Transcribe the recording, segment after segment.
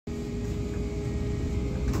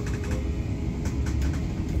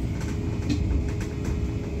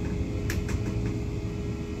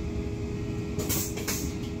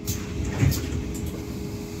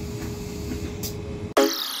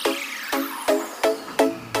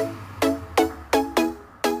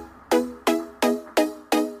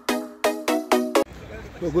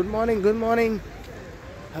तो good morning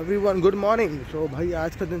everyone, good morning. तो भाई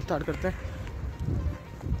आज का दिन स्टार्ट करते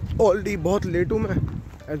हैं। ऑलरेडी बहुत लेट हूँ मैं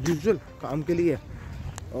एज यूजुअल काम के लिए,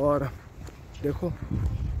 और देखो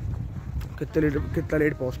कितना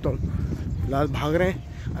लेट पहुँचता हूँ। फिलहाल भाग रहे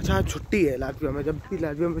हैं। अच्छा, आज छुट्टी है लातविया में। जब भी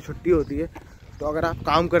लातविया में छुट्टी होती है तो अगर आप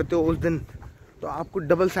काम करते हो उस दिन तो आपको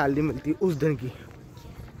डबल सैलरी मिलती है उस दिन की।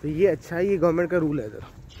 तो ये अच्छा है, ये गवर्नमेंट का रूल है इधर।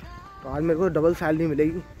 तो आज मेरे को डबल सैलरी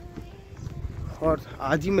मिलेगी और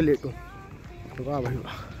आज ही मैं लेट हूँ। तो वाह भाई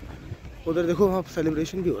वाह। उधर देखो वहाँ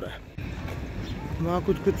सेलिब्रेशन भी हो रहा है। वहाँ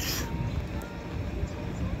कुछ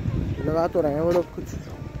लगा तो रहे हैं वो लोग, कुछ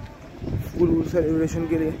फूल सेलिब्रेशन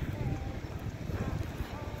के लिए।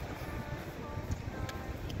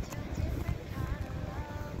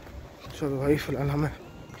 चलो भाई फिलहाल हमें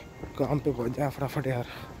काम पे पहुँच जाए फटाफट यार।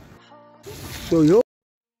 तो यो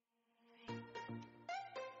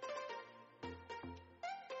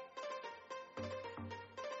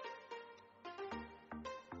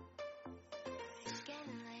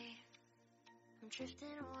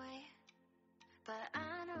drifting away, but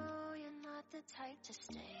I know you're not the type to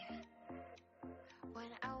stay.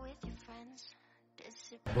 When out with your friends,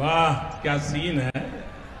 disappear. वाह क्या सीन है,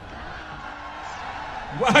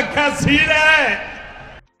 वाह क्या सीन है।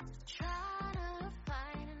 Try to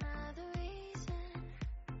find another reason,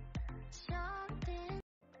 something.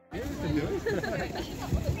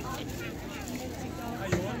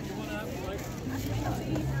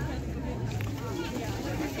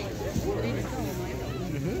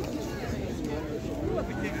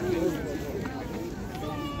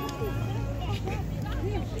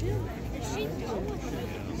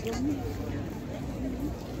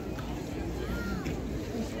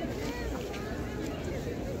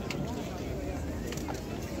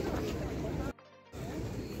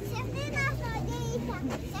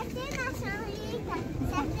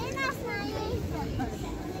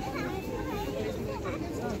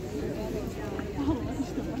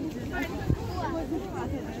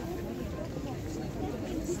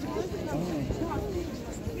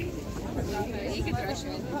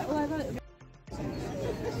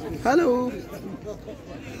 Hello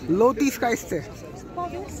लोतीस का इससे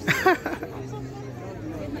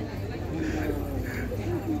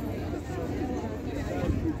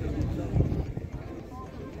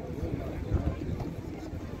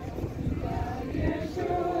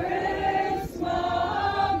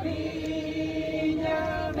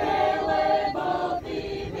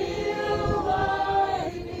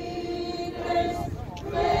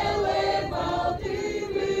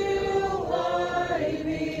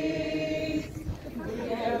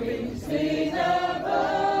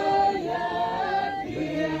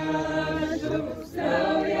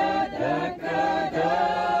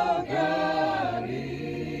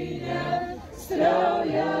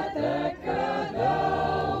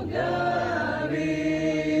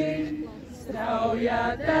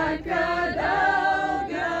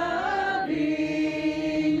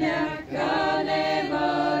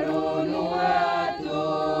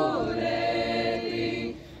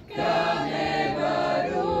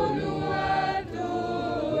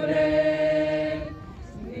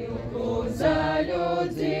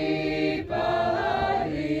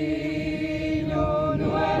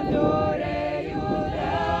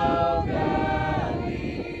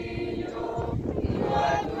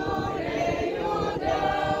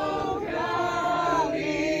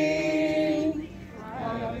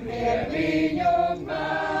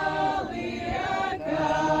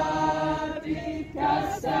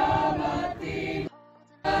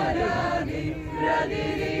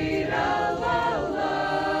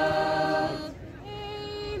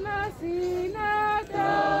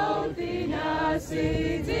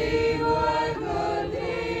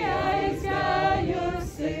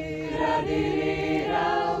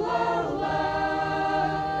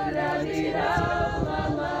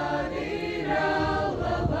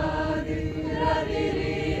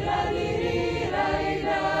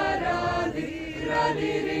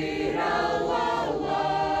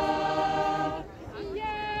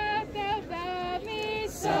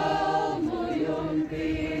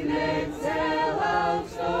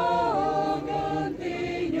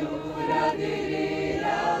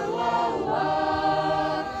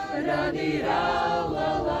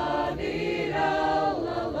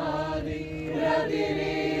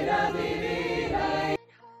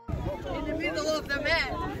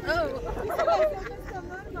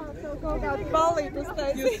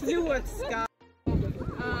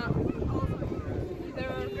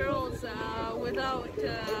There are girls without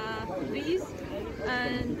these,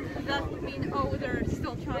 and that would mean, oh, they're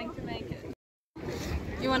still trying to make it.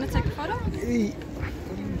 You want to take a photo?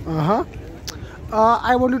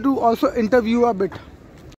 I wanted to also interview a bit.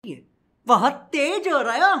 बहुत तेज हो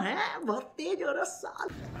रहा है, बहुत तेज हो रहा साल।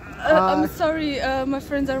 I'm sorry, my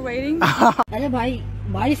friends are waiting. अरे भाई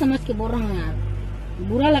भाई समझ के बोल रहा हूँ यार,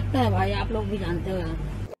 बुरा लगता है भाई, आप लोग भी जानते हो यार।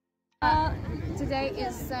 Today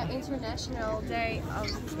is International Day of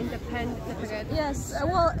Independence. Yes,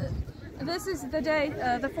 well, this is the day,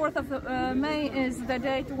 the 4th of May is the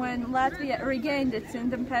date when Latvia regained its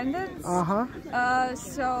independence.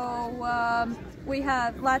 So we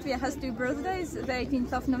have, Latvia has two birthdays, the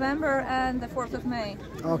 18th of November and the 4th of May.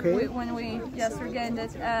 Okay. When we just regained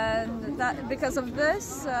it, and that because of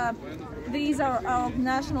this, these are our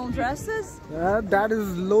national dresses. That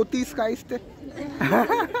is Loti Skyste.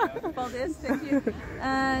 For this, thank you.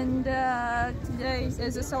 And today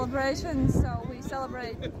is a celebration, so we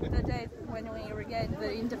celebrate the day when we regained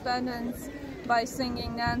the independence by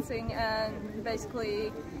singing, dancing, and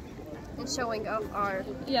basically Showing off our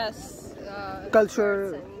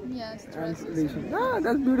culture yes, and dresses. tradition.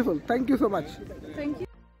 That's beautiful. Thank you so much. Thank you.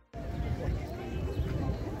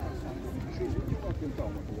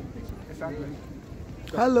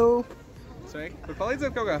 Hello. Sorry,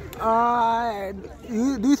 Polizei koga?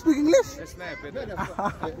 Do you speak English?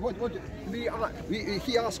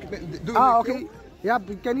 He asked me, do Okay. Yeah,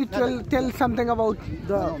 can you tell something about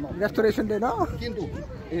the Restoration Day, no? Hindu.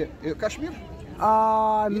 Kashmir?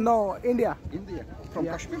 No, India. India. From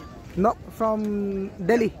Kashmir? No, from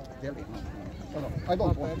Delhi. Delhi. No, I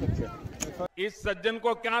don't want it. इस सज्जन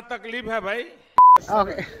को क्या तकलीफ है भाई?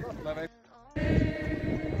 Okay.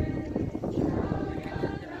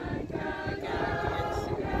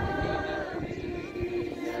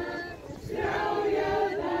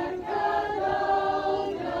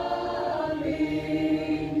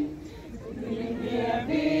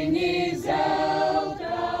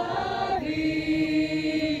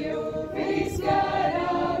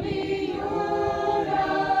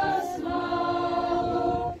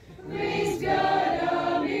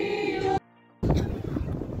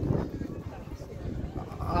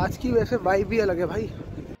 आज की वैसे vibe भी अलग है भाई।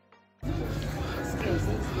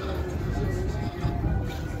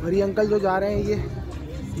 और ये अंकल जो जा रहे हैं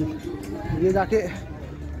ये जाके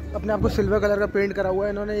अपने आप को सिल्वर कलर का पेंट करा हुआ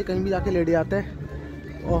है इन्होंने, ये कहीं भी जाके लेटे आते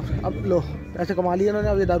हैं। और अब लो पैसे कमा लिए इन्होंने,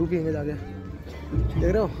 अब ये दारू पियेंगे जाके।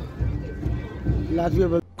 देख रहे हो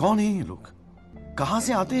लातविया। कौन है ये लोग, कहाँ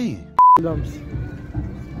से आते हैं ये?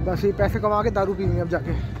 बस ये पैसे कमा के दारू पियेंगे अब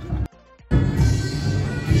जाके।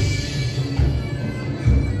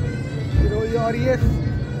 और ये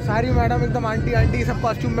सारी मैडम एकदम आंटी सब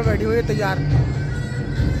कॉस्ट्यूम में बैठी हुई है तैयार।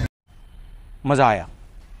 मजा आया,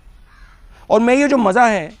 और मैं ये जो मजा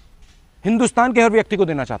है हिंदुस्तान के हर व्यक्ति को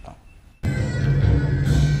देना चाहता हूं।